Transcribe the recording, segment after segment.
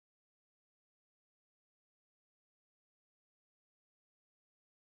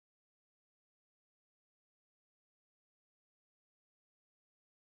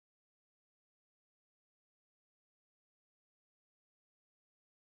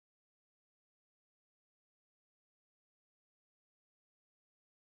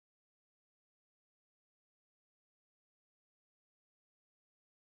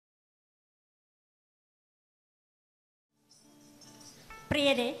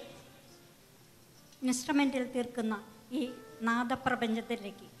പ്രിയരെ, ഇൻസ്ട്രുമെൻറ്റിൽ തീർക്കുന്ന ഈ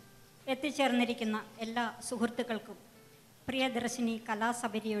നാദപ്രപഞ്ചത്തിലേക്ക് എത്തിച്ചേർന്നിരിക്കുന്ന എല്ലാ സുഹൃത്തുക്കൾക്കും പ്രിയദർശിനി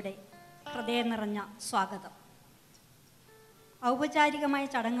കലാസപര്യയുടെ ഹൃദയം നിറഞ്ഞ സ്വാഗതം. ഔപചാരികമായ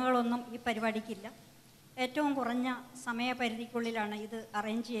ചടങ്ങുകളൊന്നും ഈ പരിപാടിക്കില്ല. ഏറ്റവും കുറഞ്ഞ സമയപരിധിക്കുള്ളിലാണ് ഇത്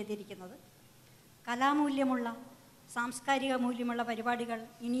അറേഞ്ച് ചെയ്തിരിക്കുന്നത്. കലാമൂല്യമുള്ള, സാംസ്കാരിക മൂല്യമുള്ള പരിപാടികൾ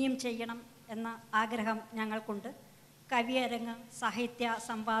ഇനിയും ചെയ്യണം എന്ന ആഗ്രഹം ഞങ്ങൾക്കുണ്ട്. കവിയരങ്ങ്, സാഹിത്യ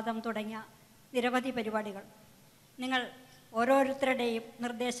സംവാദം തുടങ്ങിയ നിരവധി പരിപാടികൾ. നിങ്ങൾ ഓരോരുത്തരുടെയും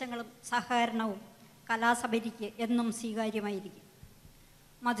നിർദ്ദേശങ്ങളും സഹകരണവും കലാസപര്യയ്ക്ക് എന്നും സ്വീകാര്യമായിരിക്കും.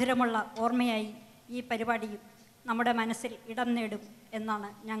 മധുരമുള്ള ഓർമ്മയായി ഈ പരിപാടിയും നമ്മുടെ മനസ്സിൽ ഇടം നേടും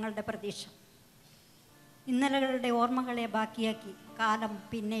എന്നാണ് ഞങ്ങളുടെ പ്രതീക്ഷ. ഇന്നലകളുടെ ഓർമ്മകളെ ബാക്കിയാക്കി കാലം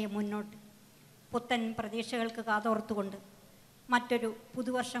പിന്നെയും മുന്നോട്ട്. പുത്തൻ പ്രതീക്ഷകൾക്ക് കാതോർത്തുകൊണ്ട് മറ്റൊരു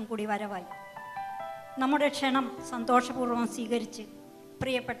പുതുവർഷം കൂടി വരവായി. നമ്മുടെ ക്ഷണം സന്തോഷപൂർവ്വം സ്വീകരിച്ച്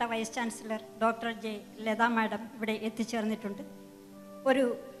പ്രിയപ്പെട്ട vice chancellor doctor J Latha madam ഇവിടെ എത്തിച്ചേർന്നിട്ടുണ്ട്. ഒരു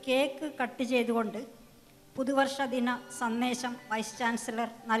കേക്ക് കട്ട് ചെയ്തുകൊണ്ട് പുതുവർഷ ദിന സന്ദേശം വൈസ് ചാൻസലർ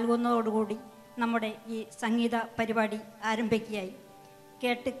നൽകുന്നതോടുകൂടി നമ്മുടെ ഈ സംഗീത പരിപാടി ആരംഭിക്കുകയായി.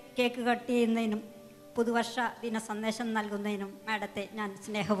 കേക്ക് കട്ട് ചെയ്യുന്നതിനും പുതുവർഷ ദിന സന്ദേശം നൽകുന്നതിനും മാഡത്തെ ഞാൻ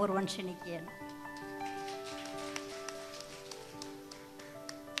സ്നേഹപൂർവ്വം ക്ഷണിക്കുകയാണ്.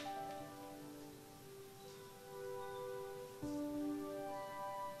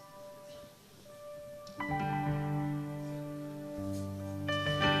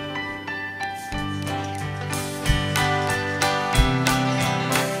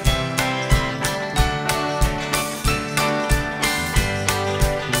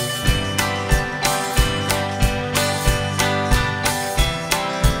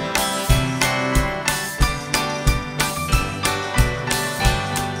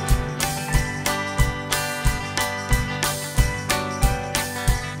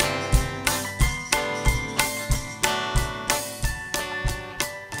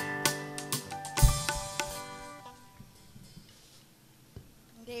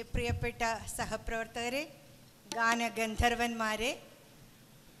 പ്രിയപ്പെട്ട സഹപ്രവർത്തകരെ, ഗാനഗന്ധർവന്മാരെ,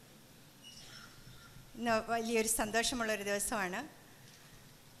 ഇന്ന് വലിയൊരു സന്തോഷമുള്ളൊരു ദിവസമാണ്.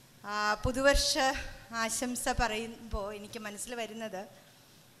 പുതുവർഷ ആശംസ പറയുമ്പോൾ എനിക്ക് മനസ്സിൽ വരുന്നത്,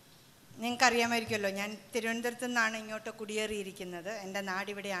 നിങ്ങൾക്കറിയാമായിരിക്കുമല്ലോ, ഞാൻ തിരുവനന്തപുരത്തു നിന്നാണ് ഇങ്ങോട്ട് കുടിയേറിയിരിക്കുന്നത്. എൻ്റെ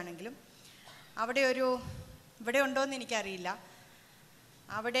നാടിവിടെയാണെങ്കിലും ഇവിടെ ഉണ്ടോയെന്ന് എനിക്കറിയില്ല.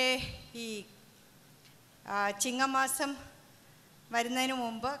 അവിടെ ഈ ചിങ്ങമാസം വരുന്നതിന്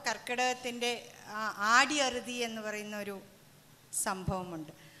മുമ്പ് കർക്കിടകത്തിൻ്റെ ആടി അറുതി എന്ന് പറയുന്ന ഒരു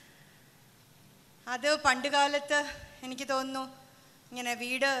സംഭവമുണ്ട്. അത് പണ്ട് കാലത്ത് എനിക്ക് തോന്നുന്നു ഇങ്ങനെ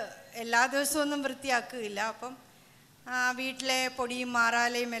വീട് എല്ലാ ദിവസമൊന്നും വൃത്തിയാക്കുകയില്ല. അപ്പം വീട്ടിലെ പൊടിയും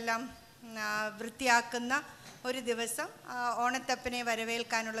മാറാലയും എല്ലാം വൃത്തിയാക്കുന്ന ഒരു ദിവസം, ഓണത്തപ്പനെ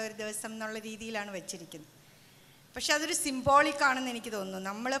വരവേൽക്കാനുള്ള ഒരു ദിവസം എന്നുള്ള രീതിയിലാണ് വെച്ചിരിക്കുന്നത്. പക്ഷെ അതൊരു സിംബോളിക്കാണെന്ന് എനിക്ക് തോന്നുന്നു.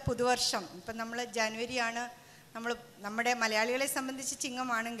 നമ്മൾ പുതുവർഷം, ഇപ്പം നമ്മൾ ജനുവരിയാണ്, നമ്മുടെ മലയാളികളെ സംബന്ധിച്ച്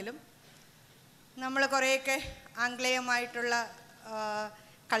ചിങ്ങമാണെങ്കിലും നമ്മൾ കുറേയൊക്കെ ആംഗ്ലേയമായിട്ടുള്ള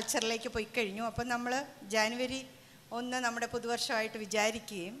കൾച്ചറിലേക്ക് പോയി കഴിഞ്ഞു. അപ്പം നമ്മൾ ജനുവരി 1 നമ്മുടെ പുതുവർഷമായിട്ട്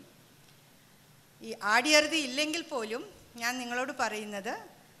വിചാരിക്കുകയും, ഈ ആടിയറുതി ഇല്ലെങ്കിൽ പോലും ഞാൻ നിങ്ങളോട് പറയുന്നത്,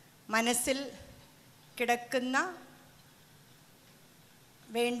 മനസ്സിൽ കിടക്കുന്ന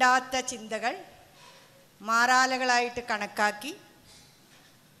വേണ്ടാത്ത ചിന്തകൾ മാറാലകളായിട്ട് കണക്കാക്കി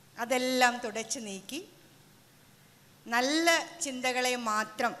അതെല്ലാം തുടച്ചു നീക്കി നല്ല ചിന്തകളെ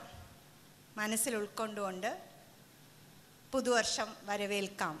മാത്രം മനസ്സിൽ ഉൾക്കൊണ്ടുകൊണ്ട് പുതുവർഷം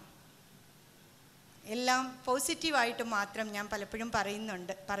വരവേൽക്കാം. എല്ലാം പോസിറ്റീവായിട്ട് മാത്രം ഞാൻ പലപ്പോഴും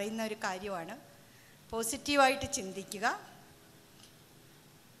പറയുന്ന ഒരു കാര്യമാണ്. പോസിറ്റീവായിട്ട് ചിന്തിക്കുക.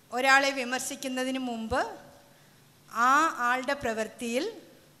 ഒരാളെ വിമർശിക്കുന്നതിന് മുമ്പ് ആ ആളുടെ പ്രവൃത്തിയിൽ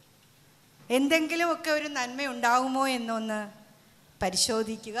എന്തെങ്കിലുമൊക്കെ ഒരു നന്മയുണ്ടാകുമോ എന്നൊന്ന്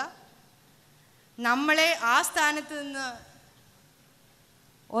പരിശോധിക്കുക. നമ്മളെ ആ സ്ഥാനത്ത് നിന്ന്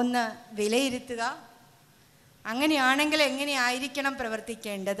ഒന്ന് വിലയിരുത്തുക. അങ്ങനെയാണെങ്കിൽ എങ്ങനെയായിരിക്കണം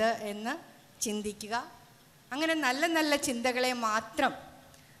പ്രവർത്തിക്കേണ്ടത് എന്ന് ചിന്തിക്കുക. അങ്ങനെ നല്ല നല്ല ചിന്തകളെ മാത്രം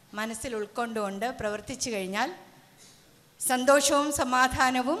മനസ്സിൽ ഉൾക്കൊണ്ടുകൊണ്ട് പ്രവർത്തിച്ചു കഴിഞ്ഞാൽ സന്തോഷവും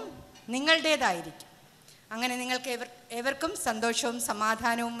സമാധാനവും നിങ്ങളുടേതായിരിക്കും. അങ്ങനെ നിങ്ങൾക്ക് എവർക്കും സന്തോഷവും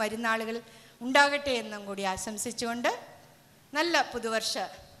സമാധാനവും വരുന്ന ആളുകളിൽ ഉണ്ടാകട്ടെ എന്നും കൂടി ആശംസിച്ചുകൊണ്ട് നല്ല പുതുവർഷ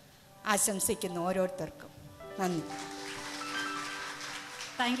ആശംസിക്കുന്നു ഓരോരുത്തർക്കും. നന്ദി.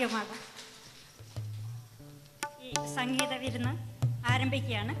 Thank you madam. ഈ സംഗീത വിരുന്ന്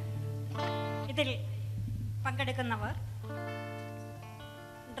ആരംഭിക്കുകയാണ്. ഇതിൽ പങ്കെടുക്കുന്നവർ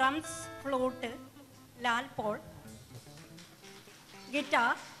drums, flute Lal Paul,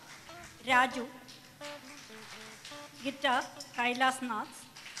 guitar Raju, Guitar, Kailasnath.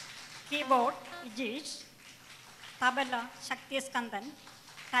 Keyboard, Vijeesh. Tabla, Sakthiskandan.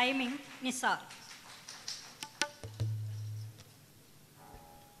 Timing, Nissar.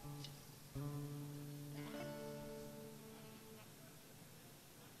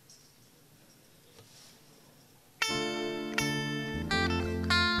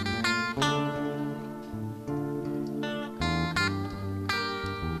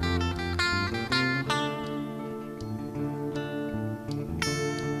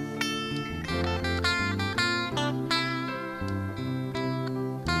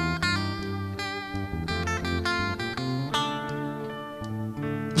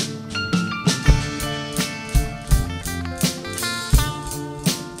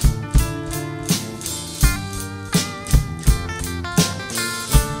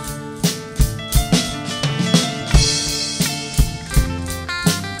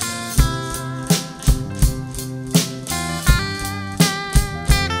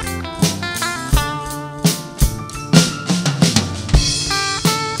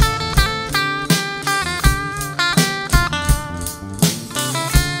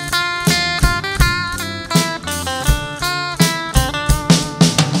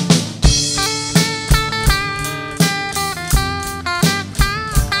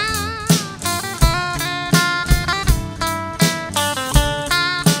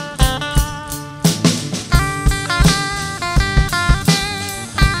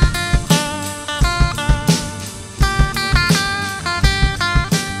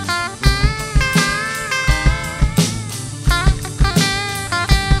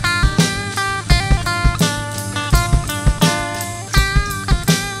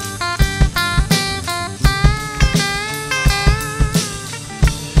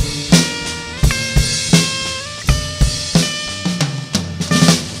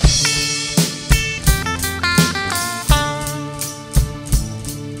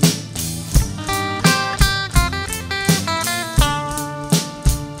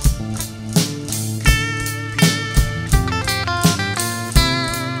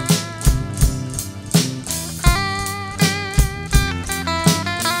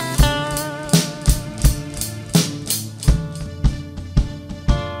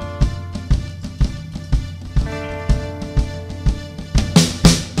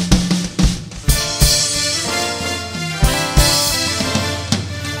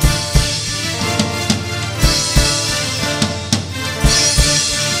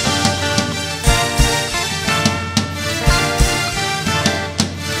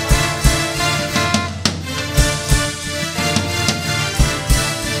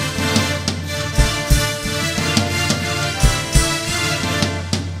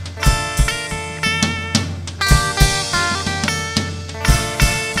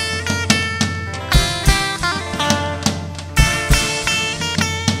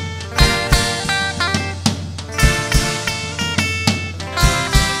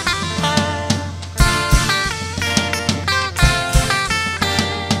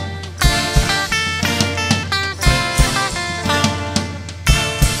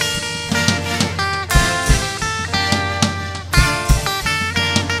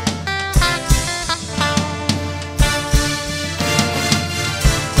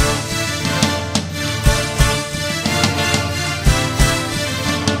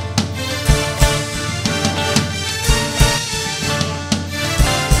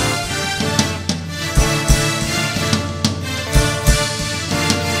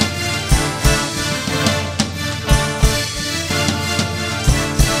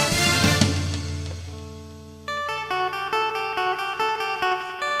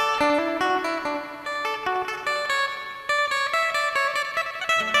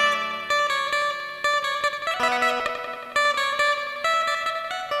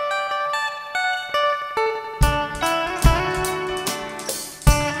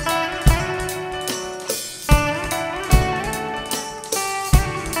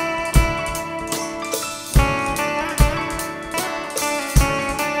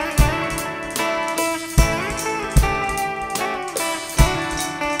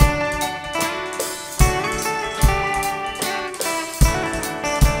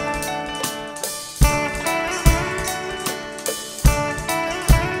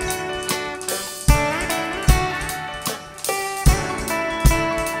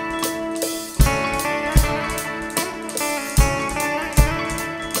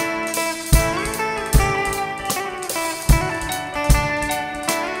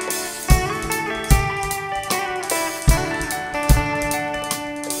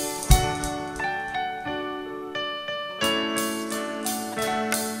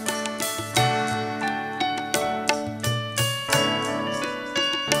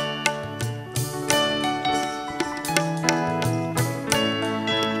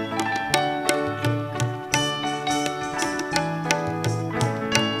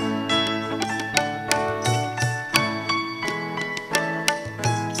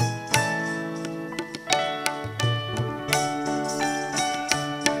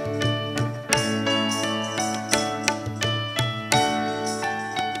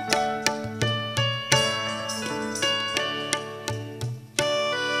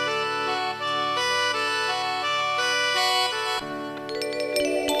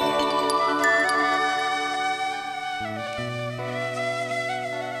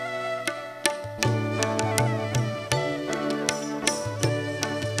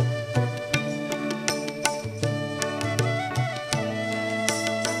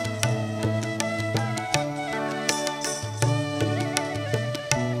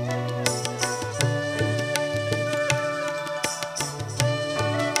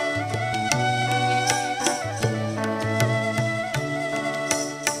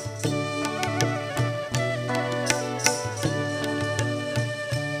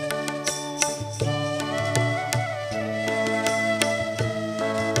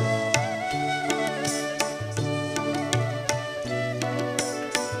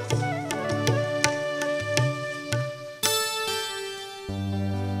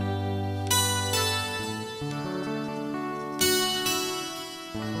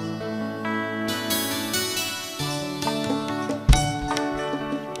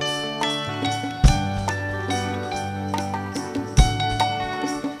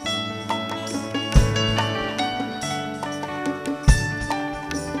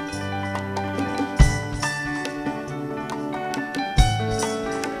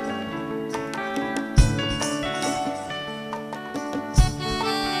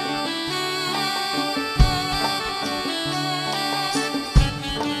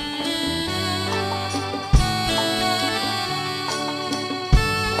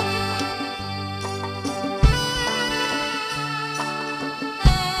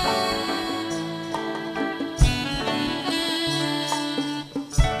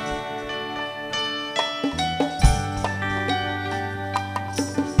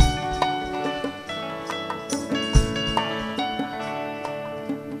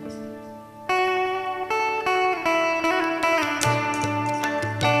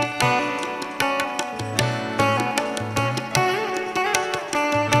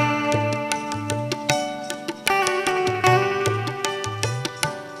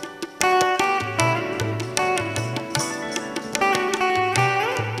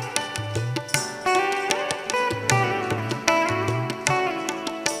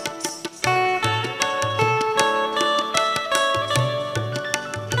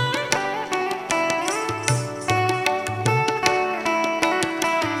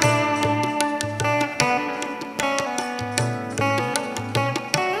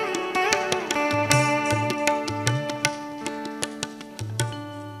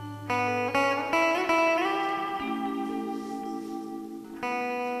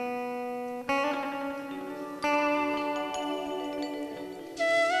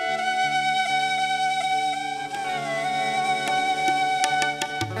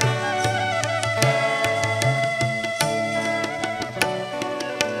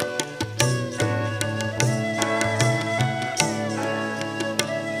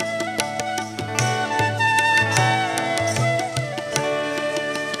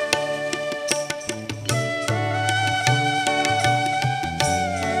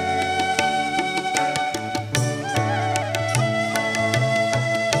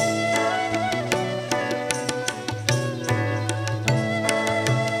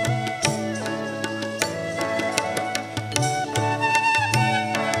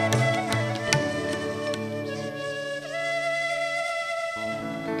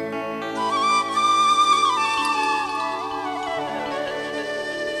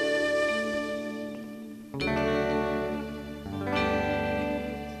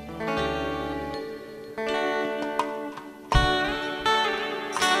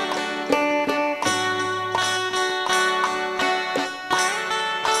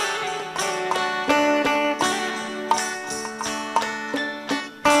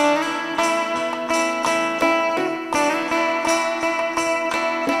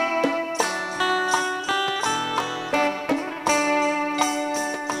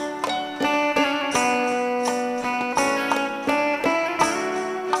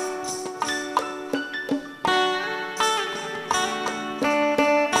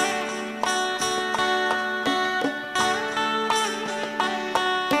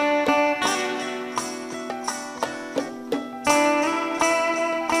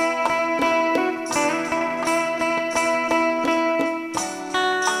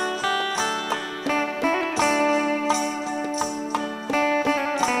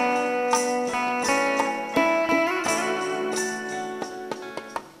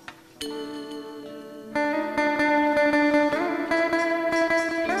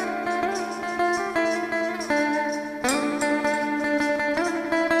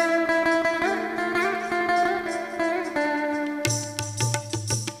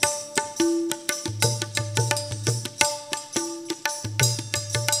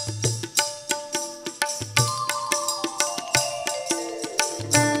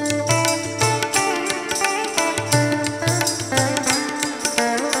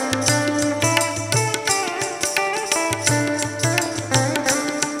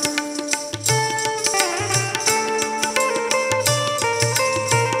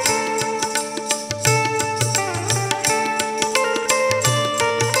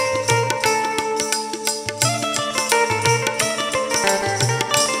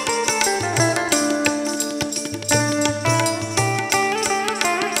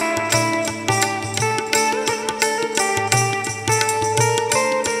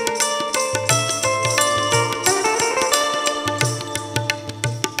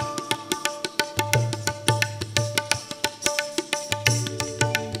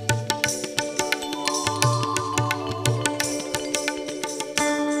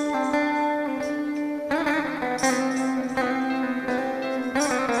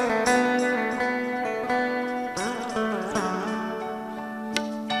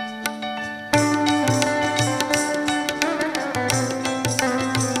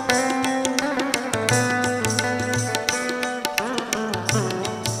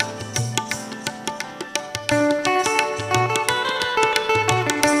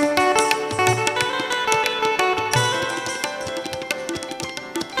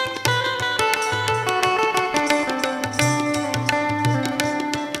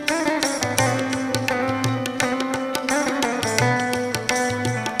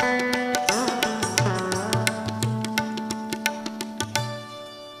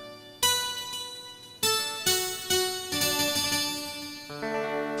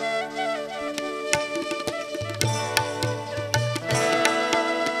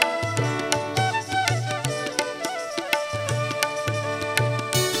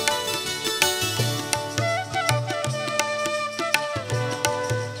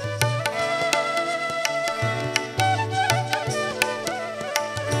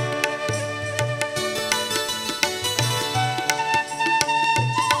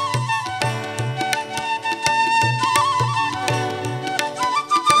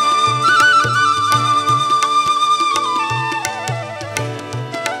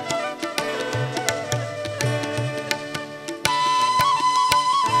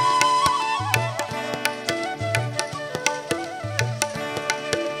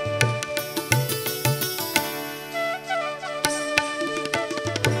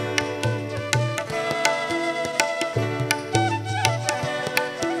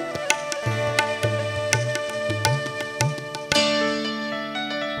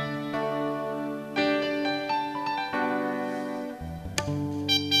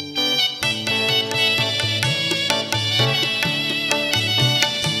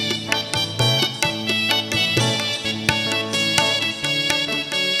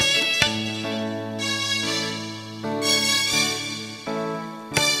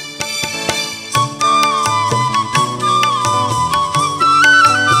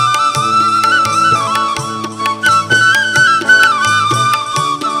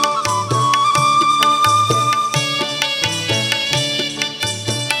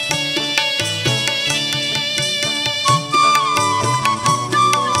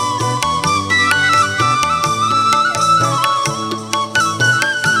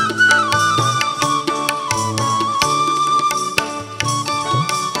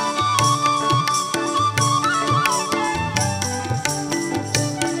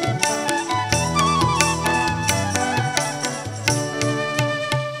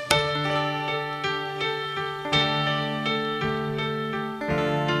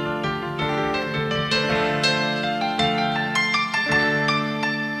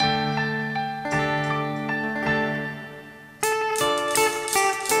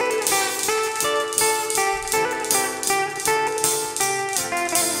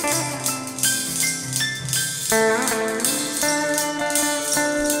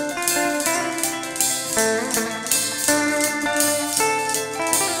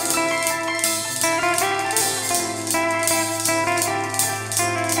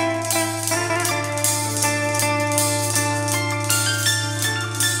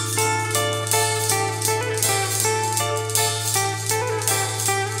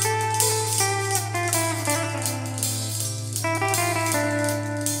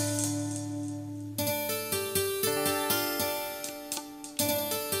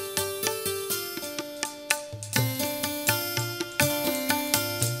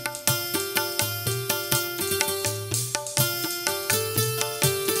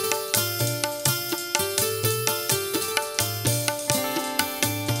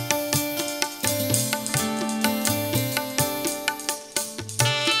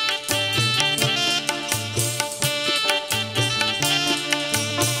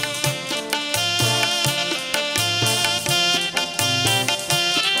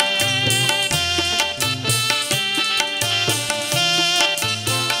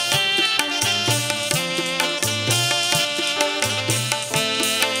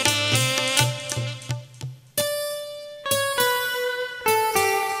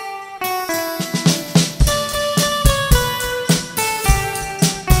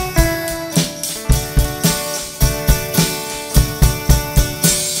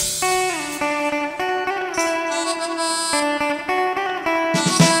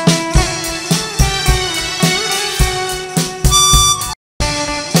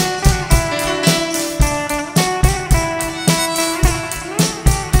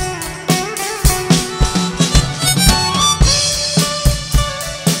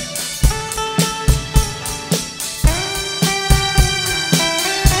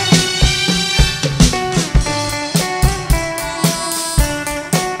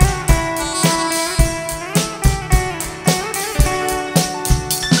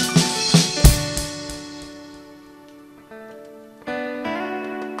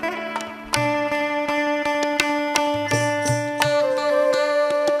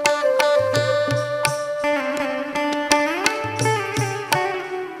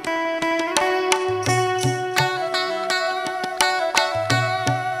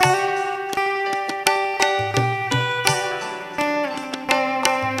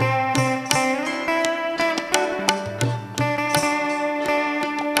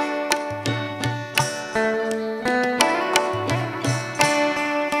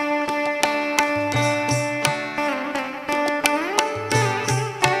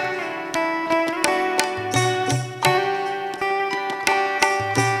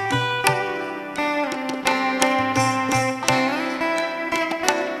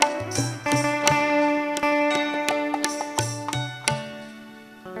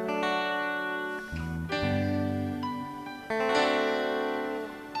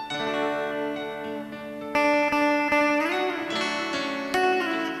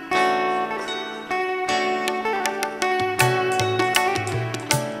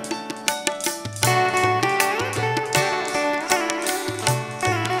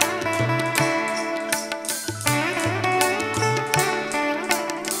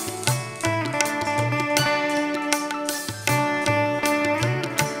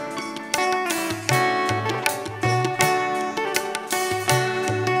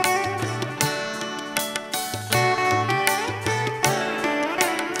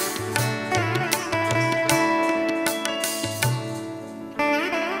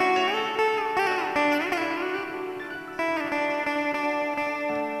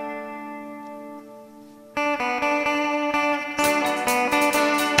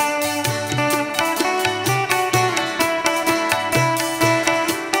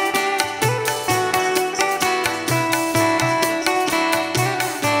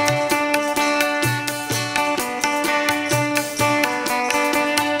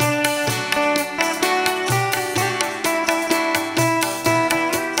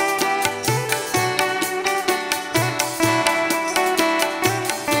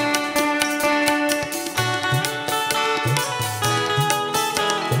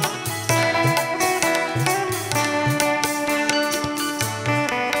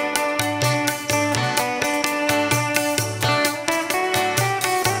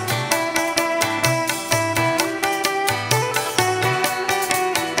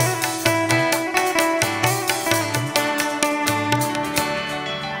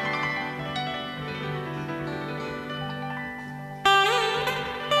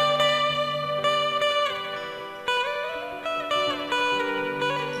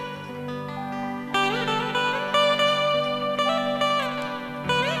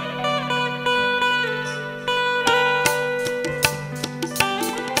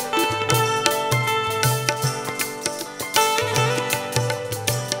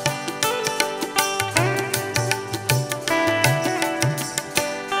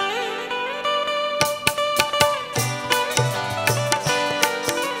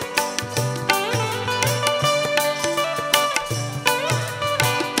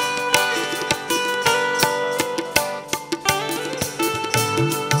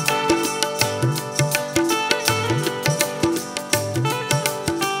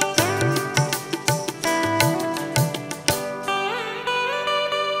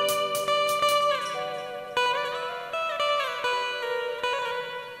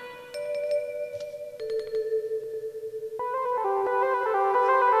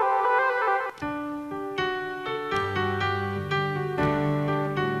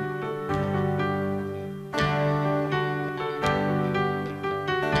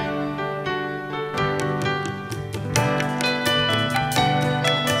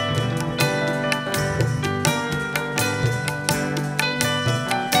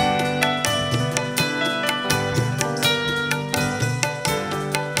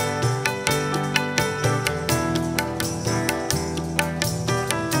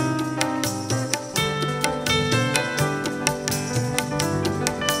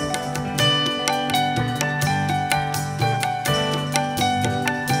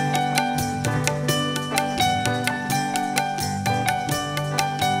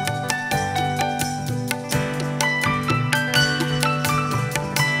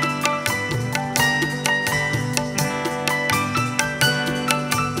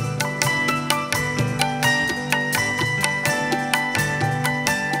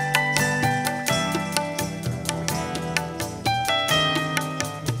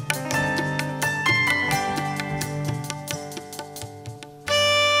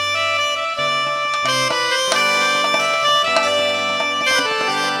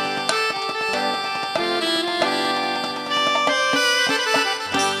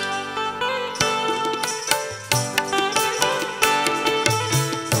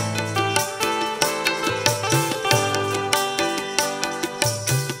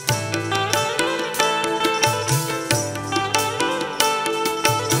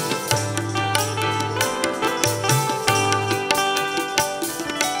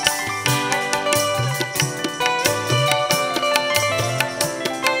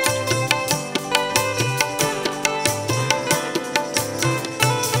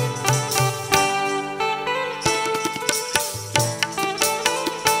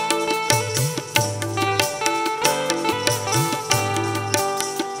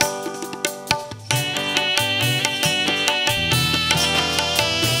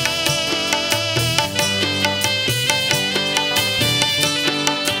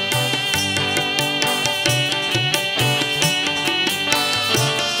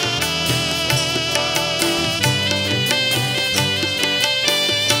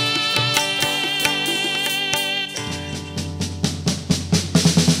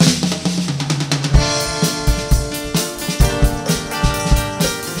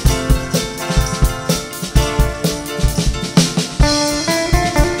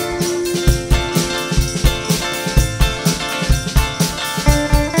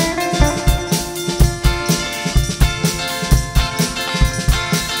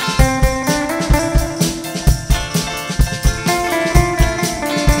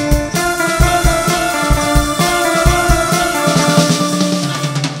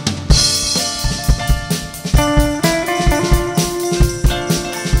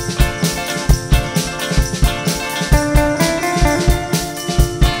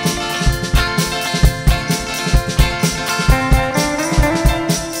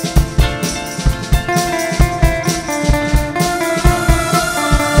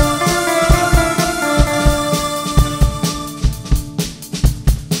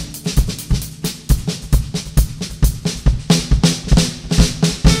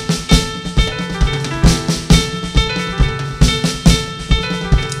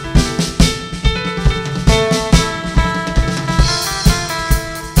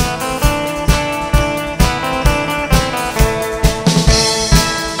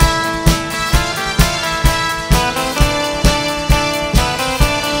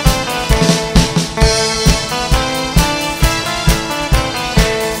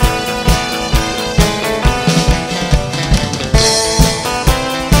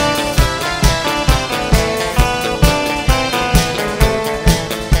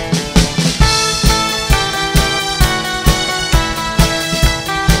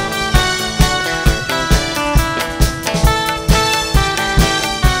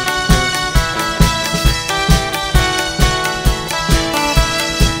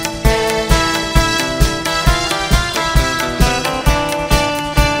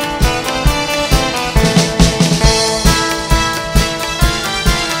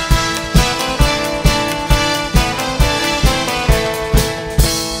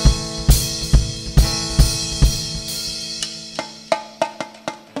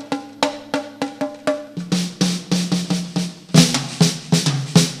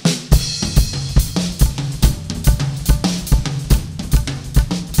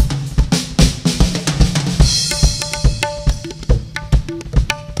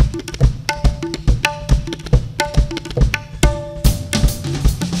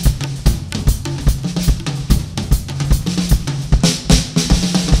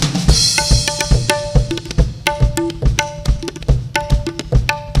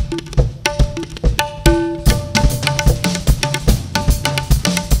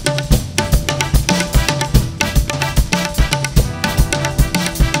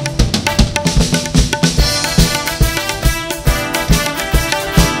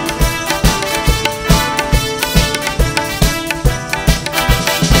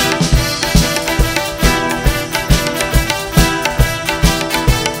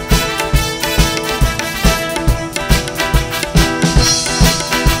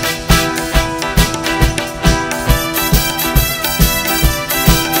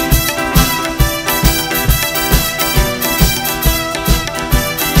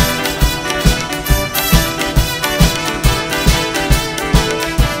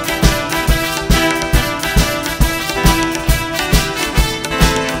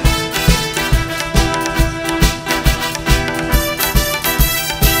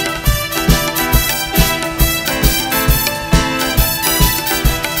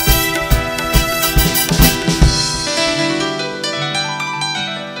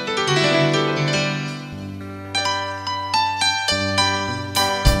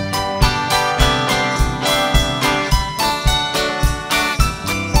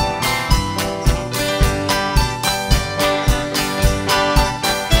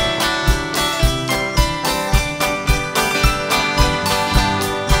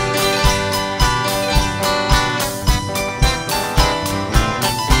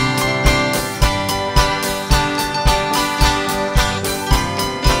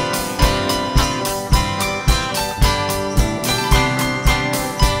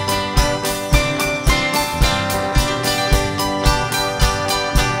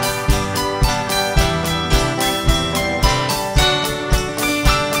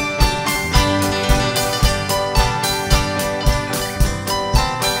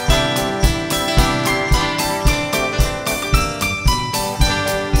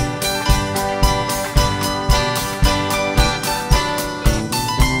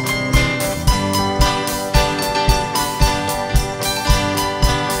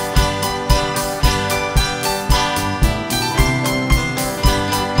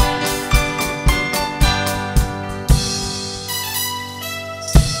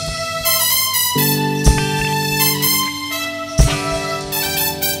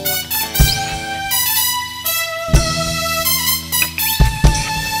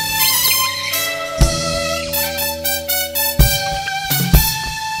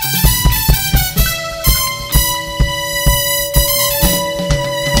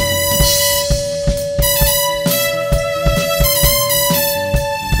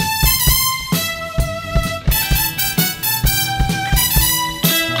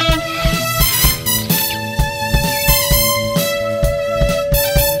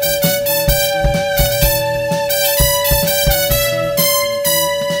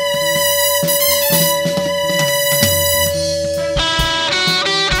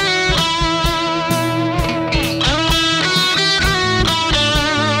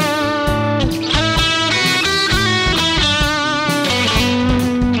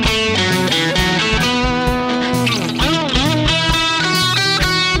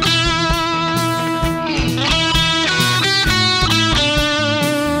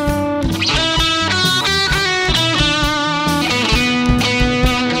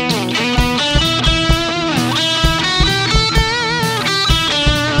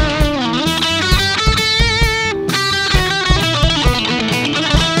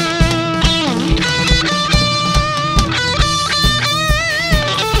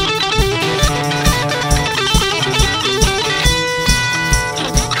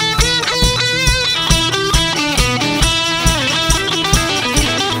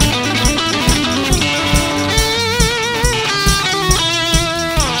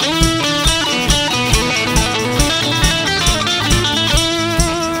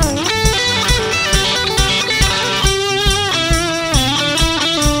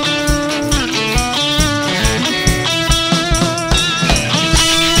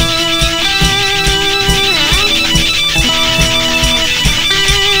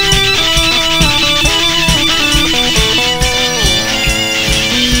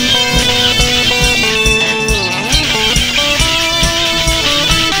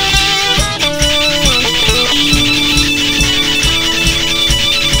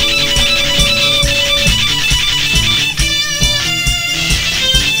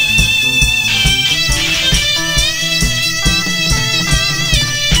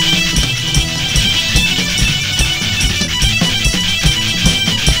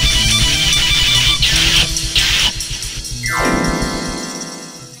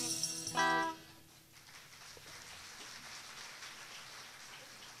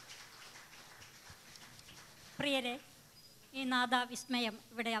 പ്രിയരെ, ഈ നാദാവിസ്മയം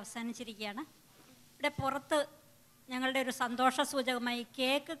ഇവിടെ അവസാനിച്ചിരിക്കുകയാണ്. ഇവിടെ പുറത്ത് ഞങ്ങളുടെ ഒരു സന്തോഷ സൂചകമായി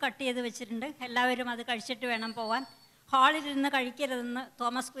കേക്ക് കട്ട് ചെയ്ത് വെച്ചിട്ടുണ്ട്. എല്ലാവരും അത് കഴിച്ചിട്ട് വേണം പോവാൻ. ഹാളിലിരുന്ന് കഴിക്കരുതെന്ന്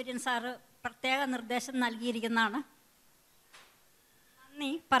തോമസ് കുര്യൻ സാറ് പ്രത്യേക നിർദ്ദേശം നൽകിയിരിക്കുന്നതാണ്.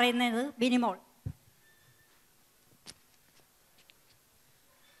 നന്ദി പറയുന്നത് ബിനിമോൾ.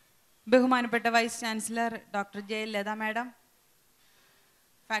 ബഹുമാനപ്പെട്ട vice chancellor doctor J Latha madam,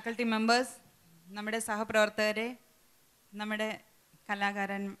 faculty members, നമ്മുടെ സഹപ്രവർത്തകരെ, നമ്മുടെ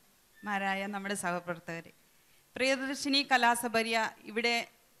കലാകാരന്മാരായ നമ്മുടെ സഹപ്രവർത്തകരെ, പ്രിയദർശിനി കലാസപര്യ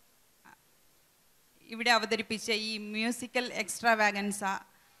ഇവിടെ അവതരിപ്പിച്ച ഈ മ്യൂസിക്കൽ എക്സ്ട്രാവാഗൻസ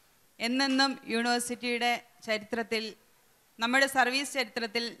എന്നെന്നും യൂണിവേഴ്സിറ്റിയുടെ ചരിത്രത്തിൽ, നമ്മുടെ സർവീസ്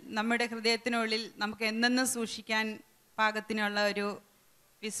ചരിത്രത്തിൽ, നമ്മുടെ ഹൃദയത്തിനുള്ളിൽ നമുക്ക് എന്നെന്നും സൂക്ഷിക്കാൻ പാകത്തിനുള്ള ഒരു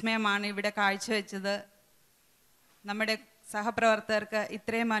വിസ്മയമാണ് ഇവിടെ കാഴ്ചവെച്ചത്. നമ്മുടെ സഹപ്രവർത്തകർക്ക്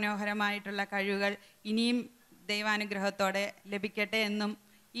ഇത്രയും മനോഹരമായിട്ടുള്ള കഴിവുകൾ ഇനിയും ദൈവാനുഗ്രഹത്തോടെ ലഭിക്കട്ടെ എന്നും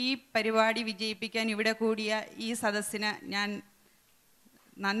ഈ പരിപാടി വിജയിപ്പിക്കാൻ ഇവിടെ കൂടിയ ഈ സദസ്സിന് ഞാൻ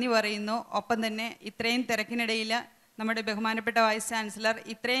നന്ദി പറയുന്നു. ഒപ്പം തന്നെ ഇത്രയും തിരക്കിനിടയിൽ നമ്മുടെ ബഹുമാനപ്പെട്ട വൈസ് ചാൻസലർ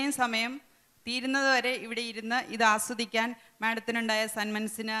ഇത്രയും സമയം തീരുന്നതുവരെ ഇവിടെ ഇരുന്ന് ഇത് ആസ്വദിക്കാൻ മാഡത്തിനുണ്ടായ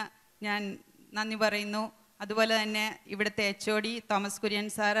സന്മനസ്സിന് ഞാൻ നന്ദി പറയുന്നു. അതുപോലെ തന്നെ ഇവിടുത്തെ HOD Thomas Kurian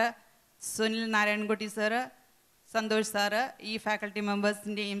sir, Sunil Narayanankutty sir, Santhosh sir, ഈ ഫാക്കൽറ്റി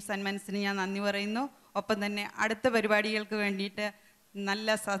മെമ്പേഴ്സിൻ്റെയും സന്മനസ്സിന് ഞാൻ നന്ദി പറയുന്നു. ഒപ്പം തന്നെ അടുത്ത പരിപാടികൾക്ക് വേണ്ടിയിട്ട്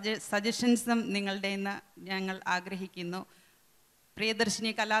നല്ല സജഷൻസും നിങ്ങളുടെ ഇന്ന് ഞങ്ങൾ ആഗ്രഹിക്കുന്നു.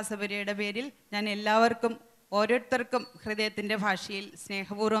 പ്രിയദർശിനി കലാസപര്യയുടെ പേരിൽ ഞാൻ എല്ലാവർക്കും ഓരോരുത്തർക്കും ഹൃദയത്തിൻ്റെ ഭാഷയിൽ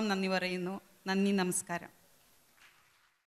സ്നേഹപൂർവ്വം നന്ദി പറയുന്നു. നന്ദി, നമസ്കാരം.